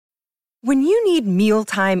When you need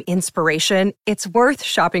mealtime inspiration, it's worth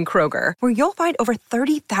shopping Kroger, where you'll find over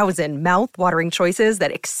 30,000 mouth-watering choices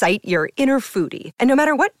that excite your inner foodie. And no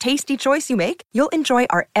matter what tasty choice you make, you'll enjoy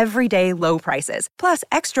our everyday low prices, plus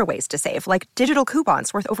extra ways to save, like digital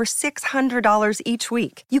coupons worth over $600 each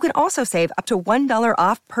week. You can also save up to $1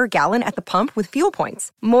 off per gallon at the pump with fuel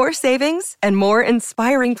points. More savings and more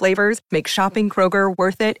inspiring flavors make shopping Kroger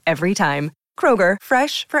worth it every time. Kroger,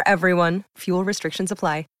 fresh for everyone. Fuel restrictions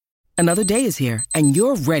apply. Another day is here, and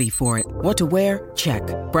you're ready for it. What to wear? Check.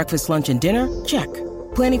 Breakfast, lunch, and dinner? Check.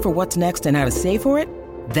 Planning for what's next and how to save for it?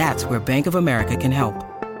 That's where Bank of America can help.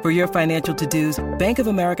 For your financial to-dos, Bank of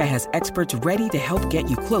America has experts ready to help get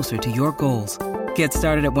you closer to your goals. Get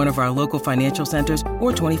started at one of our local financial centers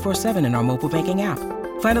or 24/7 in our mobile banking app.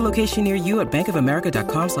 Find a location near you at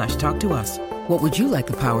bankofamerica.com/talktous. What would you like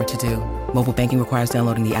the power to do? Mobile banking requires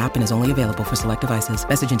downloading the app and is only available for select devices.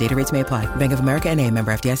 Message and data rates may apply. Bank of America N.A.,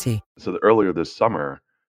 member FDIC. So earlier this summer,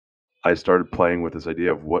 I started playing with this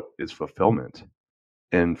idea of what is fulfillment.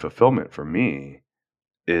 And fulfillment for me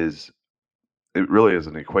it really is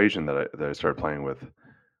an equation that I started playing with,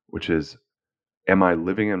 which is, am I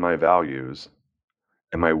living in my values?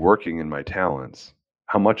 Am I working in my talents?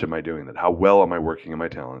 How much am I doing that? How well am I working in my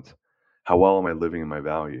talents? How well am I living in my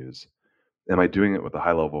values? Am I doing it with a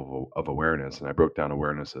high level of awareness? And I broke down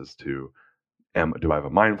awareness as to, do I have a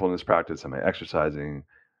mindfulness practice? Am I exercising?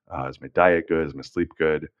 Is my diet good? Is my sleep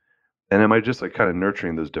good? And am I just like kind of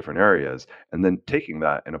nurturing those different areas? And then taking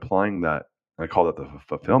that and applying that, I call that the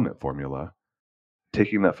fulfillment formula,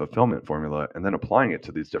 taking that fulfillment formula and then applying it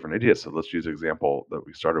to these different ideas. So let's use an example that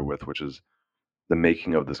we started with, which is the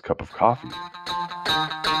making of this cup of coffee.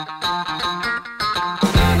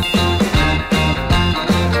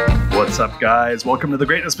 What's up, guys? Welcome to The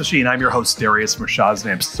Greatness Machine. I'm your host, Darius Mirshahs,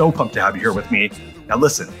 and I'm so pumped to have you here with me. Now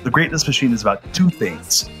listen, The Greatness Machine is about two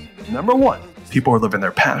things. Number one, people who are living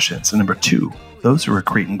their passions. And number two, those who are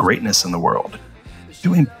creating greatness in the world.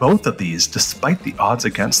 Doing both of these despite the odds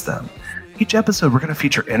against them. Each episode, we're going to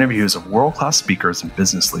feature interviews of world-class speakers and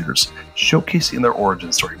business leaders, showcasing their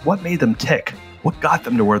origin story, what made them tick, what got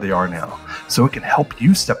them to where they are now, so it can help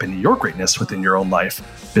you step into your greatness within your own life,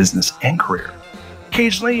 business, and career.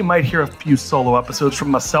 Occasionally, you might hear a few solo episodes from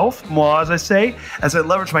myself, moi, as I say, as I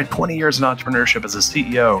leverage my 20 years in entrepreneurship as a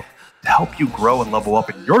CEO to help you grow and level up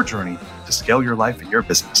in your journey to scale your life and your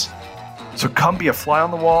business. So come be a fly on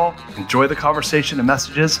the wall, enjoy the conversation and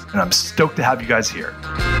messages, and I'm stoked to have you guys here.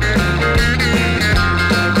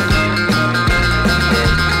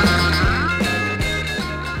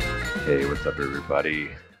 Hey, what's up, everybody?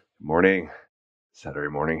 Good morning. Saturday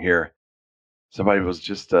morning here. Somebody was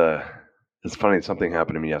just, it's funny, something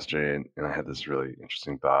happened to me yesterday, and I had this really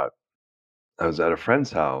interesting thought. I was at a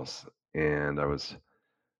friend's house, and I was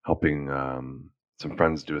helping some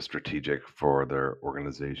friends do a strategic for their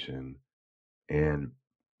organization. And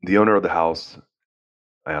the owner of the house,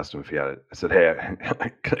 I asked him if he had it. I said, hey,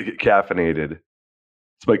 can I get caffeinated?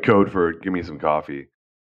 It's my code for give me some coffee.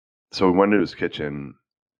 So we went into his kitchen,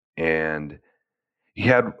 and he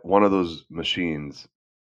had one of those machines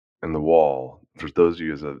in the wall. For those of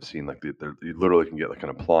you guys that have seen, like you literally can get like an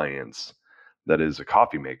appliance that is a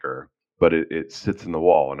coffee maker, but it sits in the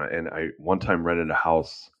wall. And I one time rented a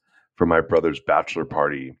house for my brother's bachelor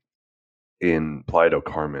party in Playa del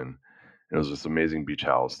Carmen. And it was this amazing beach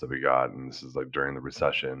house that we got, and this is like during the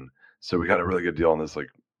recession. So we got a really good deal on this. Like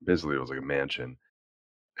basically, it was like a mansion,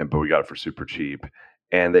 but we got it for super cheap.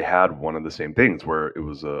 And they had one of the same things where it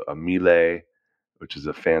was a Miele, which is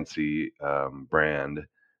a fancy brand,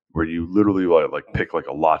 where you literally like pick like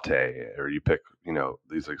a latte, or you pick,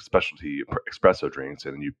 these like specialty espresso drinks,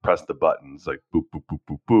 and you press the buttons like boop, boop, boop,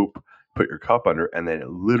 boop, boop, put your cup under, and then it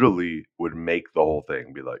literally would make the whole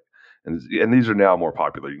thing be like, and these are now more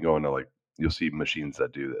popular. You can go into you'll see machines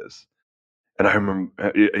that do this. And I remember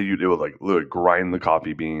it would like literally grind the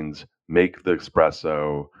coffee beans, make the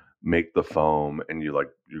espresso, make the foam, and you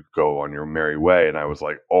go on your merry way. And I was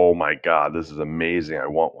like, oh my God, this is amazing. I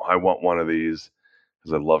want one of these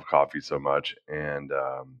because I love coffee so much. And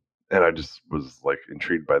I just was like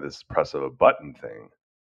intrigued by this press of a button thing.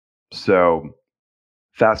 So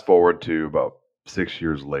fast forward to about 6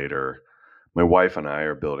 years later, my wife and I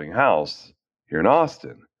are building a house here in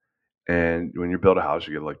Austin. And when you build a house,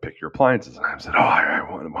 you get to pick your appliances. And I said, I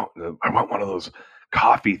want one of those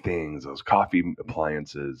coffee things, those coffee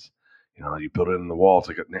appliances. You build it in the wall. It's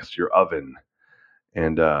like next to your oven.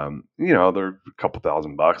 And, they're a couple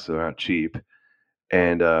 $1,000, so they're not cheap.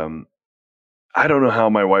 And I don't know how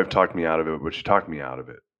my wife talked me out of it, but she talked me out of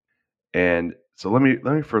it. And so let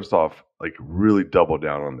me first off, really double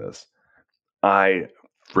down on this. I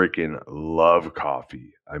freaking love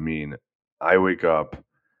coffee. I mean, I wake up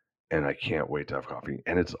and I can't wait to have coffee.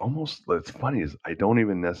 And it's funny is I don't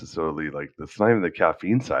even necessarily like, it's not even the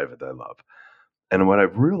caffeine side of it that I love. And what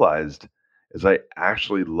I've realized is I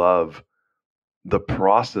actually love the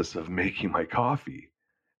process of making my coffee.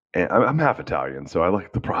 And I'm half Italian, so I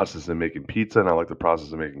like the process of making pizza and I like the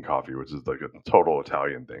process of making coffee, which is like a total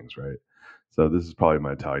Italian things, right? So this is probably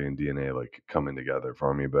my Italian DNA like coming together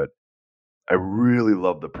for me, but I really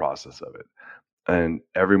love the process of it. And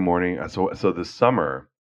every morning, so this summer,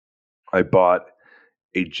 I bought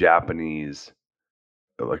a Japanese,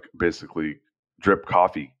 like basically drip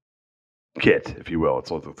coffee kit, if you will.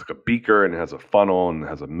 It's like a beaker and it has a funnel and it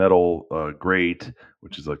has a metal grate,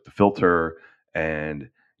 which is like the filter. And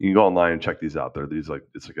you can go online and check these out. They're these like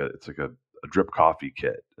it's like a drip coffee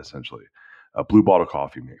kit essentially. Blue Bottle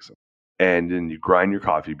Coffee makes them. And then you grind your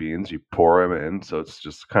coffee beans, you pour them in. So it's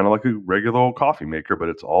just kind of like a regular old coffee maker, but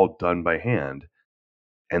it's all done by hand.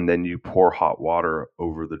 And then you pour hot water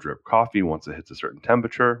over the drip coffee once it hits a certain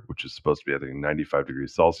temperature, which is supposed to be, I think, 95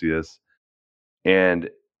 degrees Celsius. And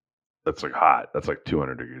that's like hot. That's like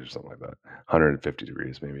 200 degrees or something like that. 150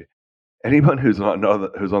 degrees maybe. Anyone who's on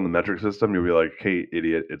the metric system, you'll be like, "Hey,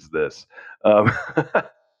 idiot, it's this." Um,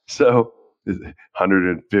 so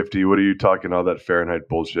 150. What are you talking? All that Fahrenheit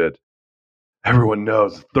bullshit. Everyone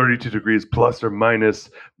knows 32 degrees plus or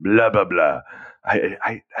minus. Blah blah blah.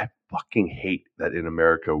 I fucking hate that in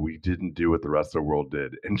America we didn't do what the rest of the world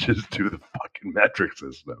did and just do the fucking metric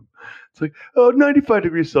system. It's like, 95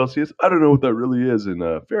 degrees Celsius. I don't know what that really is in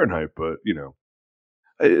Fahrenheit, but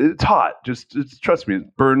it's hot. Just trust me, it's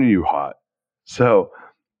burning you hot. So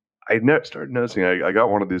I started noticing. I got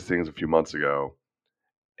one of these things a few months ago,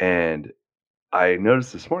 and I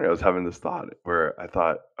noticed this morning I was having this thought where I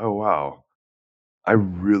thought, oh wow, I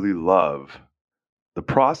really love the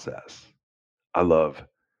process. I love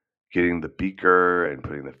getting the beaker and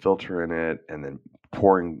putting the filter in it, and then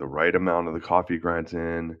pouring the right amount of the coffee grinds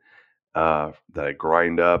in that I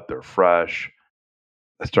grind up. They're fresh.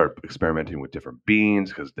 I started experimenting with different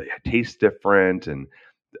beans because they taste different, and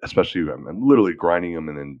especially I'm literally grinding them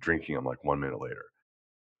and then drinking them like 1 minute later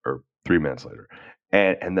or 3 minutes later.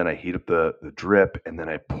 And then I heat up the drip, and then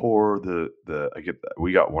I pour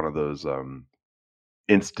we got one of those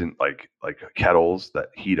instant like kettles that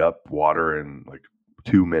heat up water in like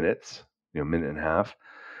 2 minutes, minute and a half.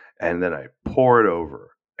 And then I pour it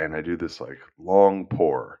over, and I do this like long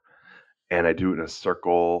pour, and I do it in a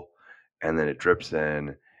circle, and then it drips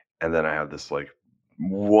in, and then I have this like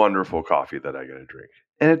wonderful coffee that I got to drink.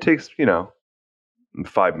 And it takes,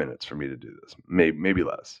 5 minutes for me to do this, maybe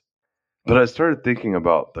less. But I started thinking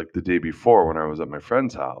about like the day before when I was at my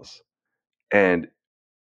friend's house, and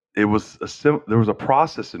it was there was a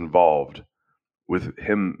process involved with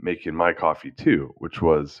him making my coffee too, which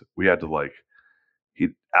was we had to he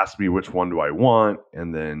asked me which one do I want,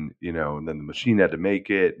 and then and then the machine had to make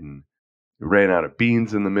it, and we ran out of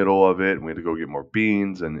beans in the middle of it, and we had to go get more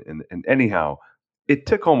beans, and anyhow, it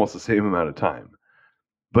took almost the same amount of time.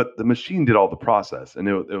 But the machine did all the process, and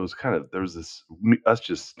it was there was this us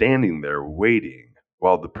just standing there waiting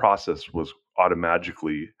while the process was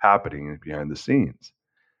automatically happening behind the scenes.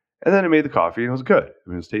 And then it made the coffee, and it was good. I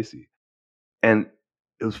mean, it was tasty. And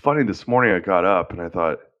it was funny. This morning I got up and I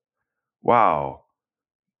thought, wow,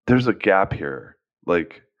 there's a gap here.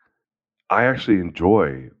 Like, I actually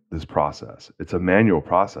enjoy this process. It's a manual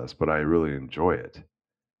process, but I really enjoy it.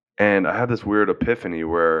 And I had this weird epiphany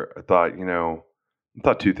where I thought, I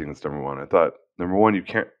thought two things. Number one, I thought, number one, you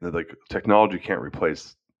can't, like, technology can't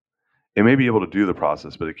replace, it may be able to do the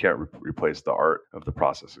process, but it can't replace the art of the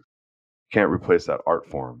process. It can't replace that art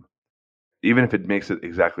form. Even if it makes it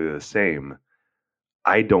exactly the same,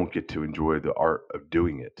 I don't get to enjoy the art of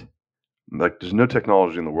doing it. Like, there's no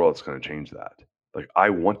technology in the world that's going to change that. Like, I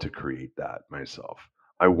want to create that myself.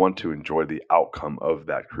 I want to enjoy the outcome of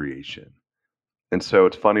that creation. And so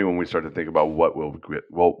it's funny when we start to think about what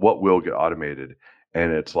will get automated,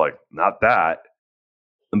 and it's like, not that.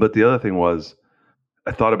 But the other thing was,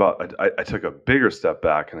 I thought about, I took a bigger step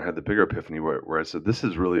back and I had the bigger epiphany where I said, this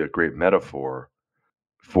is really a great metaphor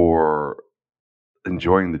for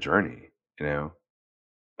enjoying the journey, And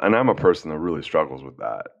I'm a person that really struggles with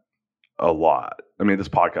that a lot. I mean, this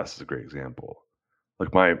podcast is a great example.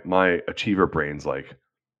 Like my achiever brain's like,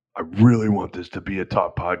 I really want this to be a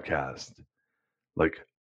top podcast. Like,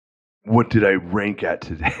 what did I rank at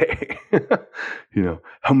today?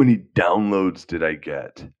 How many downloads did I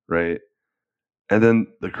get? Right. And then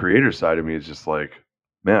the creator side of me is just like,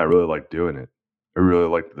 man, I really like doing it. I really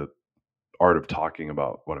like the art of talking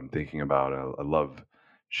about what I'm thinking about. I love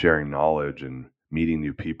sharing knowledge and meeting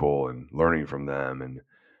new people and learning from them and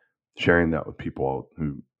sharing that with people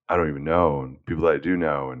who I don't even know, and people that I do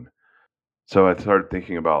know. And so I started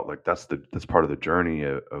thinking about like that's part of the journey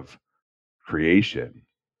of creation.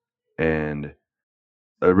 And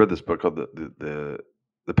I read this book called the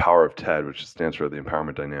Power of TED, which stands for the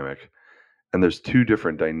Empowerment Dynamic. And there's two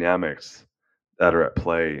different dynamics that are at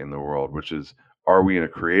play in the world, which is, are we in a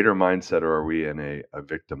creator mindset or are we in a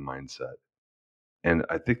victim mindset? And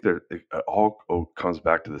I think that it all comes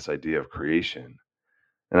back to this idea of creation.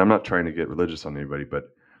 And I'm not trying to get religious on anybody, but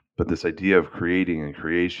this idea of creating and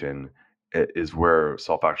creation is where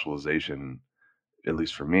self-actualization, at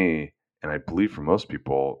least for me, and I believe for most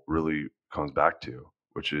people, really comes back to,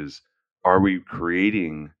 which is, are we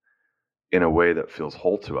creating in a way that feels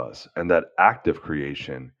whole to us? And that active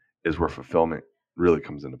creation is where fulfillment really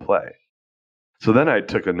comes into play. So then I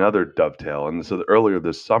took another dovetail. And so earlier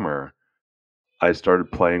this summer, I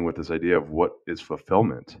started playing with this idea of what is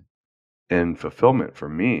fulfillment. And fulfillment for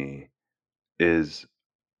me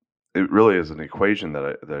it really is an equation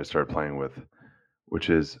that I started playing with, which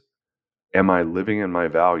is, am I living in my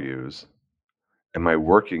values? Am I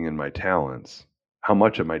working in my talents? How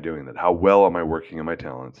much am I doing that? How well am I working in my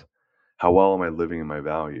talents? How well am I living in my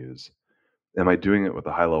values? Am I doing it with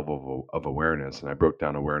a high level of awareness? And I broke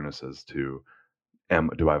down awareness as to,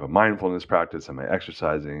 do I have a mindfulness practice? Am I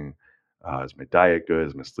exercising? Is my diet good?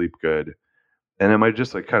 Is my sleep good? And am I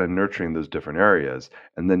just like kind of nurturing those different areas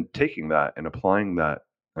and then taking that and applying that?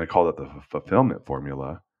 And I call that the fulfillment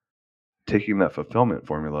formula. Taking that fulfillment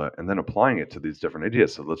formula and then applying it to these different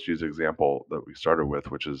ideas. So let's use an example that we started with,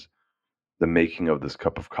 which is the making of this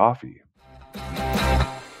cup of coffee.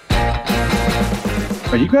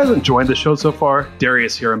 Are you guys enjoying the show so far?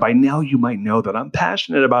 Darius here, and by now you might know that I'm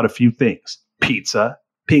passionate about a few things: pizza,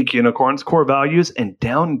 pink unicorns, core values, and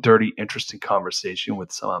down and dirty, interesting conversation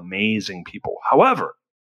with some amazing people. However,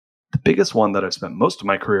 the biggest one that I've spent most of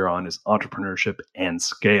my career on is entrepreneurship and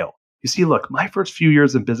scale. You see, look, my first few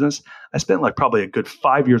years in business, I spent like probably a good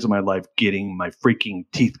 5 years of my life getting my freaking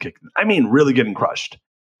teeth kicked. I mean, really getting crushed.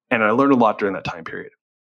 And I learned a lot during that time period.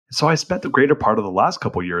 So I spent the greater part of the last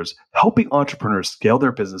couple of years helping entrepreneurs scale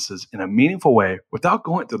their businesses in a meaningful way without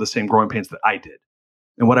going through the same growing pains that I did.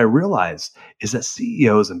 And what I realized is that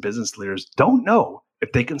CEOs and business leaders don't know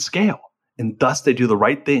if they can scale, and thus they do the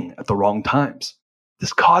right thing at the wrong times.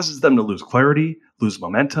 This causes them to lose clarity, lose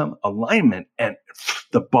momentum, alignment, and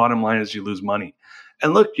the bottom line is you lose money.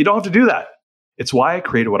 And look, you don't have to do that. It's why I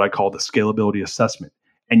created what I call the scalability assessment.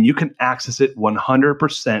 And you can access it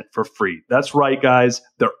 100% for free. That's right, guys.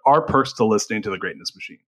 There are perks to listening to The Greatness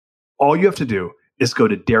Machine. All you have to do is go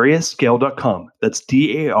to DariusScale.com. That's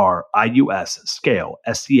DARIUS scale,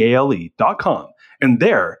 SCALE.com. And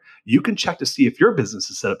there you can check to see if your business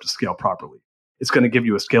is set up to scale properly. It's going to give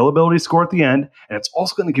you a scalability score at the end, and it's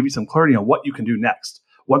also going to give you some clarity on what you can do next.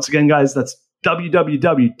 Once again, guys, that's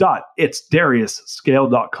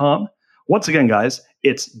www.itsdariusscale.com. Once again, guys,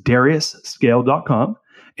 it's DariusScale.com.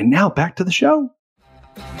 And now back to the show.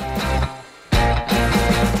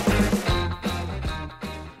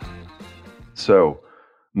 So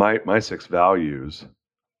my 6 values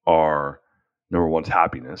are, number one is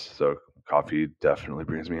happiness. So coffee definitely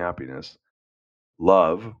brings me happiness.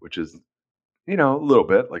 Love, which is, a little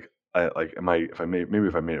bit like if I made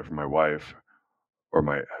it for my wife or if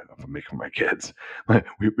I make it for my kids,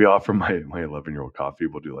 we offer my 11-year-old coffee.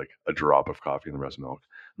 We'll do like a drop of coffee and the rest milk.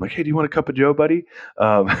 I'm like, hey, do you want a cup of Joe, buddy?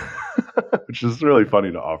 Which is really funny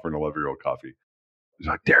to offer an 11-year-old coffee. He's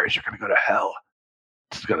like, Darius, you're going to go to hell.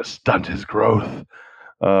 It's going to stunt his growth.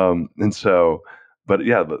 It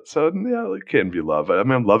can be love. I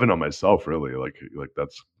mean, I'm loving on myself, really. Like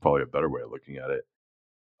that's probably a better way of looking at it.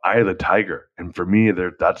 Eye of the tiger, and for me,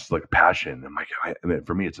 that's like passion. And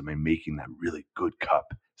for me, it's am I making that really good cup?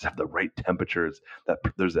 Does it have the right temperatures? That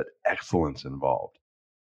there's that excellence involved.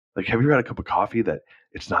 Like, have you ever had a cup of coffee that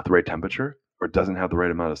it's not the right temperature, or it doesn't have the right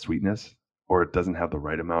amount of sweetness, or it doesn't have the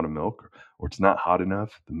right amount of milk, or it's not hot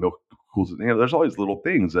enough? The milk cools. There's all these little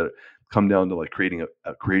things that come down to like creating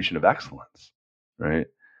a creation of excellence, right?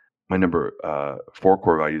 My number 4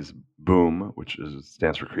 core values, BOOM, which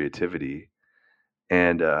stands for creativity.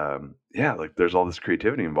 And there's all this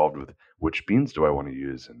creativity involved with which beans do I want to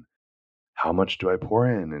use and how much do I pour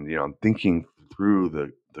in? And, I'm thinking through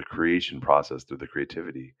the creation process through the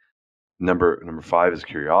creativity. Number 5 is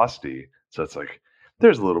curiosity. So it's like,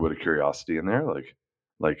 there's a little bit of curiosity in there.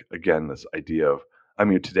 Like again, this idea of,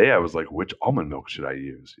 today I was like, which almond milk should I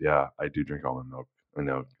use? Yeah, I do drink almond milk. I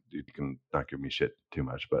know you can not give me shit too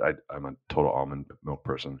much, but I'm a total almond milk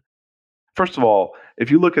person. First of all, if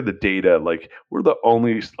you look at the data, like we're the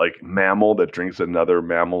only like mammal that drinks another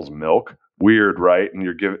mammal's milk. Weird, right? And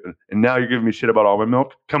now you're giving me shit about almond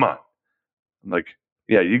milk. Come on, I'm like,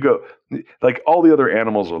 Yeah, you go, like all the other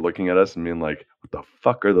animals are looking at us and being like, what the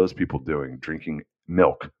fuck are those people doing? Drinking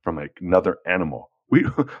milk from like another animal.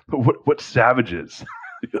 What savages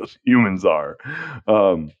those humans are.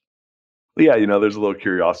 But yeah, there's a little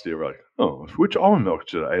curiosity of like, oh, which almond milk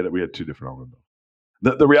should I? We had two different almond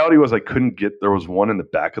milk. The reality was I couldn't get, there was one in the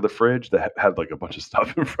back of the fridge that had like a bunch of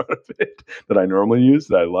stuff in front of it that I normally use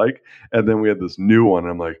that I like. And then we had this new one.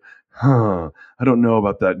 And I'm like, I don't know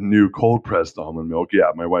about that new cold pressed almond milk. Yeah,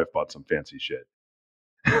 my wife bought some fancy shit.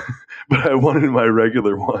 But I wanted my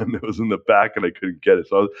regular one that was in the back and I couldn't get it.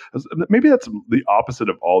 So maybe that's the opposite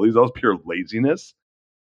of all these. That was pure laziness.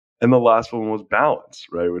 And the last one was balance,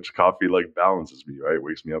 right? Which coffee like balances me, right?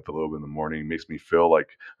 Wakes me up a little bit in the morning, makes me feel like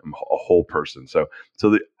I'm a whole person. So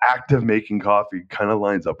the act of making coffee kind of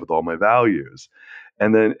lines up with all my values.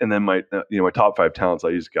 And then my my top 5 talents, I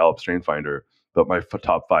use Gallup Strength Finder, but my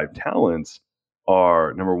top 5 talents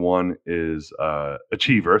are, number 1 is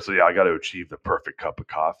achiever. So yeah, I got to achieve the perfect cup of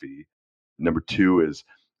coffee. Number 2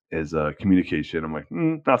 is communication. I'm like,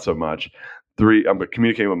 not so much. 3, I'm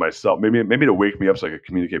communicating with myself. Maybe to wake me up so I could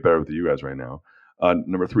communicate better with you guys right now.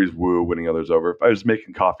 Number 3 is woo, winning others over. If I was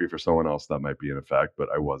making coffee for someone else, that might be in effect, but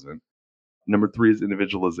I wasn't. Number 3 is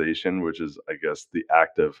individualization, which is, I guess, the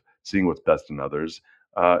act of seeing what's best in others.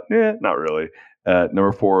 Not really.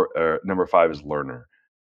 Number 5 is learner.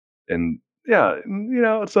 And yeah,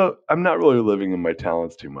 so I'm not really living in my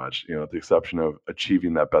talents too much, with the exception of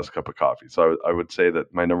achieving that best cup of coffee. So I would say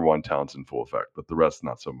that my number 1 talent's in full effect, but the rest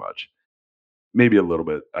not so much. Maybe a little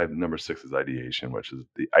bit. Number 6 is ideation, which is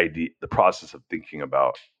the process of thinking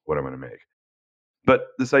about what I'm going to make. But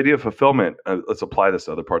this idea of fulfillment, let's apply this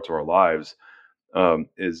to other parts of our lives,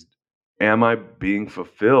 is, am I being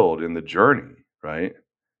fulfilled in the journey, right?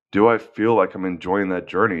 Do I feel like I'm enjoying that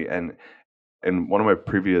journey? And one of my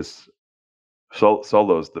previous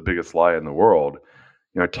solos, The Biggest Lie in the World,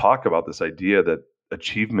 I talk about this idea that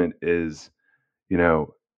achievement is,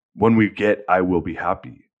 when we get, I will be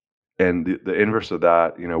happy. And the inverse of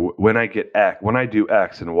that, when I get X, when I do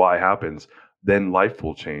X and Y happens, then life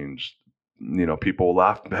will change. People will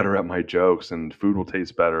laugh better at my jokes, and food will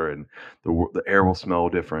taste better, and the air will smell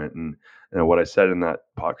different. And what I said in that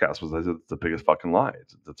podcast was, I said, it's the biggest fucking lie.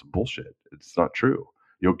 It's bullshit. It's not true.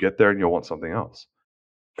 You'll get there and you'll want something else.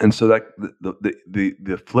 And so that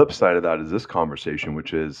the flip side of that is this conversation,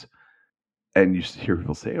 which is, and you hear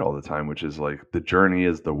people say it all the time, which is like, the journey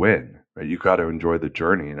is the win, right? You got to enjoy the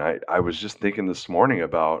journey. And I was just thinking this morning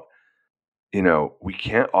about, we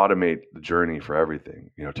can't automate the journey for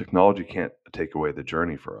everything. Technology can't take away the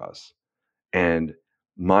journey for us. And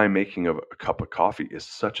my making of a cup of coffee is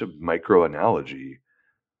such a micro analogy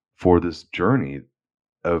for this journey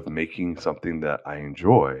of making something that I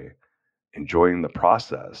enjoy, enjoying the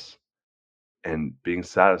process, and being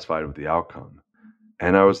satisfied with the outcome.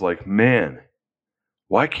 And I was like, man,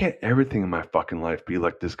 why can't everything in my fucking life be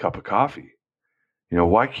like this cup of coffee?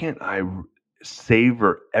 Why can't I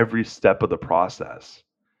savor every step of the process?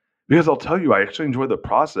 Because I'll tell you, I actually enjoy the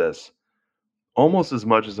process almost as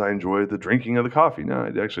much as I enjoy the drinking of the coffee. No,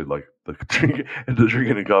 I actually like the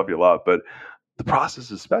drinking of coffee a lot, but the process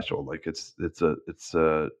is special. Like it's there's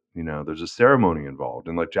a ceremony involved,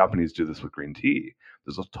 and like Japanese do this with green tea.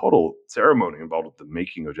 There's a total ceremony involved with the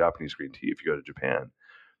making of Japanese green tea. If you go to Japan,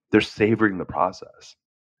 they're savoring the process.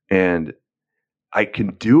 And I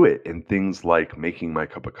can do it in things like making my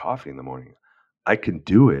cup of coffee in the morning. I can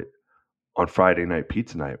do it on Friday night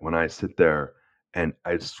pizza night when I sit there and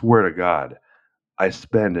I swear to God, I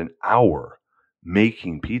spend an hour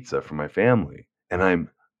making pizza for my family, and I'm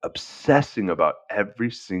obsessing about every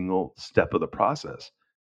single step of the process.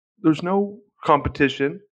 There's no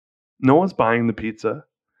competition. No one's buying the pizza.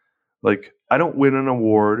 Like, I don't win an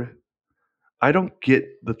award. I don't get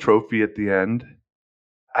the trophy at the end.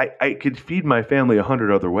 I could feed my family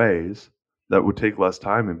 100 other ways that would take less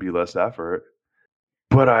time and be less effort.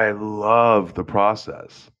 But I love the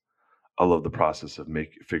process. I love the process of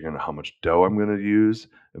figuring out how much dough I'm going to use.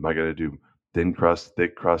 Am I going to do thin crust,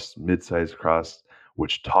 thick crust, mid-sized crust?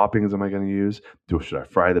 Which toppings am I going to use? Should I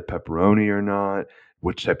fry the pepperoni or not?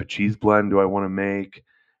 Which type of cheese blend do I want to make?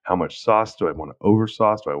 How much sauce do I want to over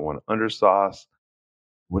sauce? Do I want to under sauce?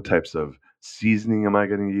 What types of seasoning am I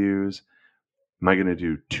going to use? Am I going to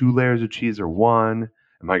do 2 layers of cheese or 1?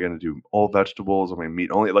 Am I going to do all vegetables? Am I meat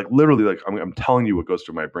only? Like literally, like I'm telling you what goes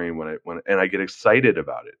through my brain when I get excited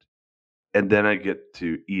about it, and then I get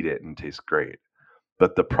to eat it and taste great.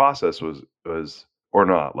 But the process was or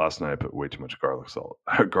not. Last night I put way too much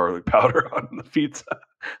garlic powder on the pizza.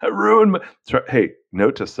 I ruined my. Hey,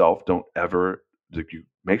 note to self: don't ever. You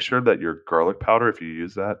make sure that your garlic powder, if you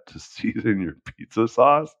use that to season your pizza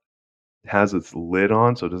sauce, has its lid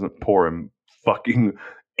on so it doesn't pour a fucking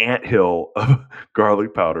anthill of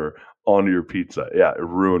garlic powder onto your pizza. Yeah, it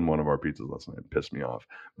ruined one of our pizzas last night. It pissed me off.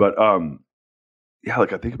 But yeah,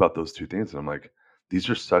 like I think about those two things and I'm like, these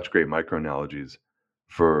are such great micro analogies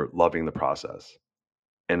for loving the process.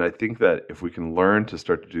 And I think that if we can learn to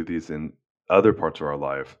start to do these in other parts of our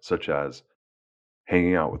life, such as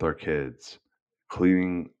hanging out with our kids,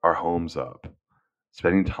 cleaning our homes up,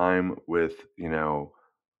 spending time with,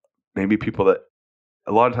 maybe people that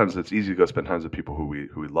a lot of times it's easy to go spend time with people who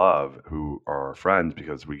we love, who are our friends,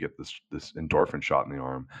 because we get this endorphin shot in the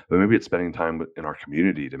arm. But maybe it's spending time in our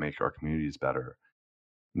community to make our communities better,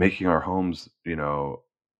 making our homes,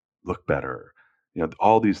 look better.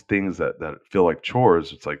 All these things that feel like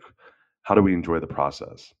chores. It's like, how do we enjoy the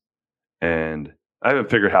process? And I haven't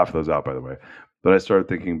figured half of those out, by the way. But I started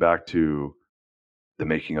thinking back to the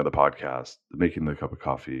making of the podcast, the making the cup of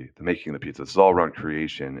coffee, the making the pizza. It's all around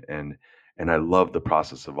creation, and I love the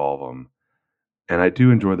process of all of them. And I do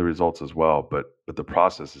enjoy the results as well, but the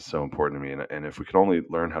process is so important to me. And if we can only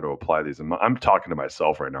learn how to apply these, and I'm talking to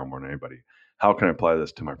myself right now more than anybody. How can I apply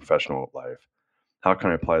this to my professional life? How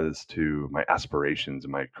can I apply this to my aspirations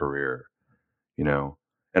in my career?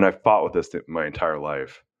 And I've fought with this my entire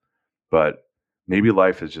life, but maybe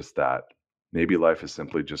life is just that. Maybe life is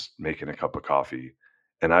simply just making a cup of coffee.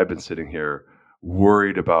 And I've been sitting here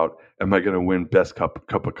worried about, am I going to win best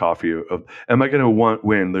cup of coffee? Am I going to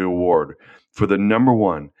win the award for the number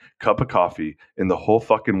one cup of coffee in the whole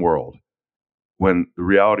fucking world? When the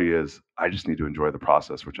reality is, I just need to enjoy the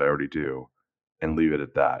process, which I already do, and leave it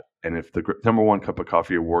at that. And if the number one cup of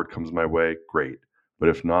coffee award comes my way, great. But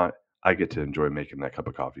if not, I get to enjoy making that cup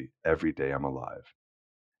of coffee every day I'm alive.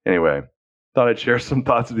 Anyway, thought I'd share some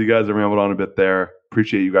thoughts with you guys. I rambled on a bit there.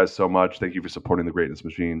 Appreciate you guys so much. Thank you for supporting the Greatness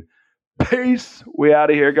Machine. Peace. We out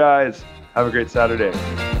of here, guys. Have a great Saturday.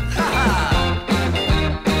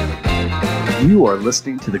 You are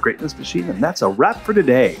listening to The Greatness Machine, and that's a wrap for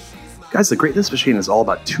today. Guys, The Greatness Machine is all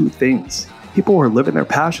about two things: people who are living their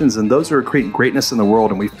passions and those who are creating greatness in the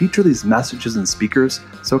world. And we feature these messages and speakers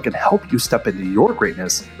so it can help you step into your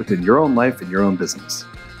greatness within your own life and your own business.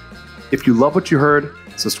 If you love what you heard,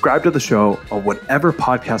 subscribe to the show on whatever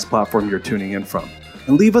podcast platform you're tuning in from,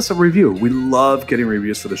 and leave us a review. We love getting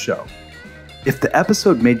reviews for the show. If the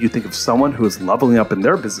episode made you think of someone who is leveling up in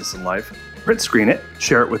their business and life, print screen it,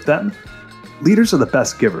 share it with them. Leaders are the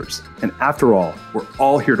best givers, and after all, we're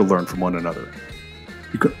all here to learn from one another.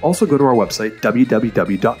 You can also go to our website,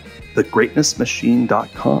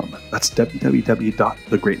 www.thegreatnessmachine.com. That's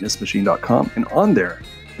www.thegreatnessmachine.com, and on there,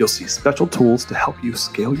 you'll see special tools to help you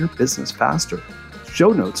scale your business faster,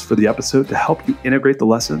 show notes for the episode to help you integrate the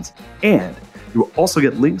lessons, and you will also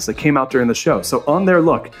get links that came out during the show. So on there,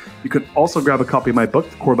 look, you can also grab a copy of my book,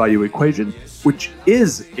 The Core Value Equation, which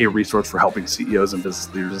is a resource for helping CEOs and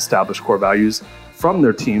business leaders establish core values from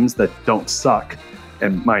their teams that don't suck.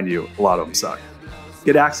 And mind you, a lot of them suck.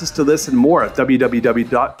 Get access to this and more at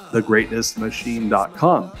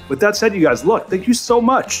www.thegreatnessmachine.com. With that said, you guys, look, thank you so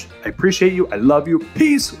much. I appreciate you. I love you.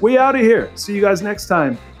 Peace. We out of here. See you guys next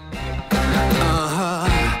time.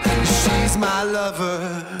 She's my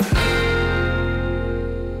lover.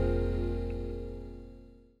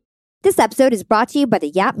 This episode is brought to you by the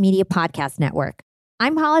Yap Media Podcast Network.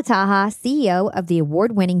 I'm Hala Taha, CEO of the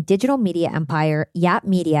award-winning digital media empire, Yap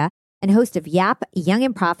Media, and host of Yap Young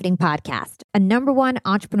and Profiting Podcast, a #1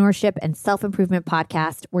 entrepreneurship and self-improvement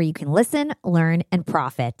podcast where you can listen, learn, and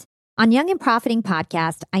profit. On Young and Profiting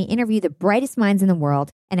Podcast, I interview the brightest minds in the world,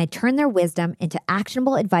 and I turn their wisdom into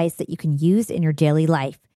actionable advice that you can use in your daily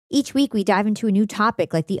life. Each week, we dive into a new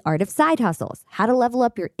topic like the art of side hustles, how to level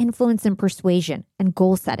up your influence and persuasion, and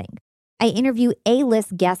goal setting. I interview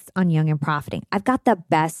A-list guests on Young and Profiting. I've got the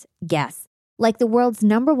best guests, like the world's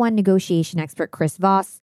 #1 negotiation expert, Chris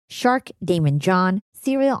Voss, Shark Damon John,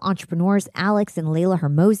 serial entrepreneurs Alex and Layla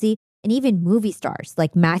Hermosi, and even movie stars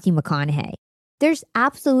like Matthew McConaughey. There's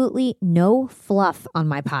absolutely no fluff on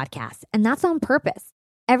my podcast, and that's on purpose.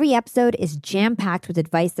 Every episode is jam-packed with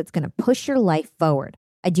advice that's going to push your life forward.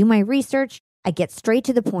 I do my research, I get straight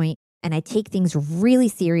to the point, and I take things really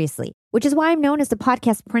seriously, which is why I'm known as the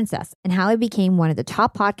podcast princess and how I became one of the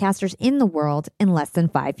top podcasters in the world in less than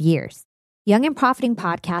 5 years. Young and Profiting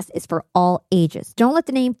Podcast is for all ages. Don't let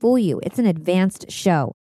the name fool you. It's an advanced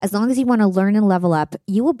show. As long as you want to learn and level up,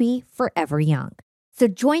 you will be forever young. So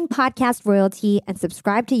join Podcast Royalty and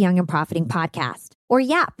subscribe to Young and Profiting Podcast, or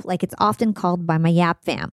YAP, like it's often called by my YAP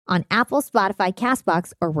fam, on Apple, Spotify,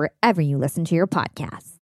 CastBox, or wherever you listen to your podcasts.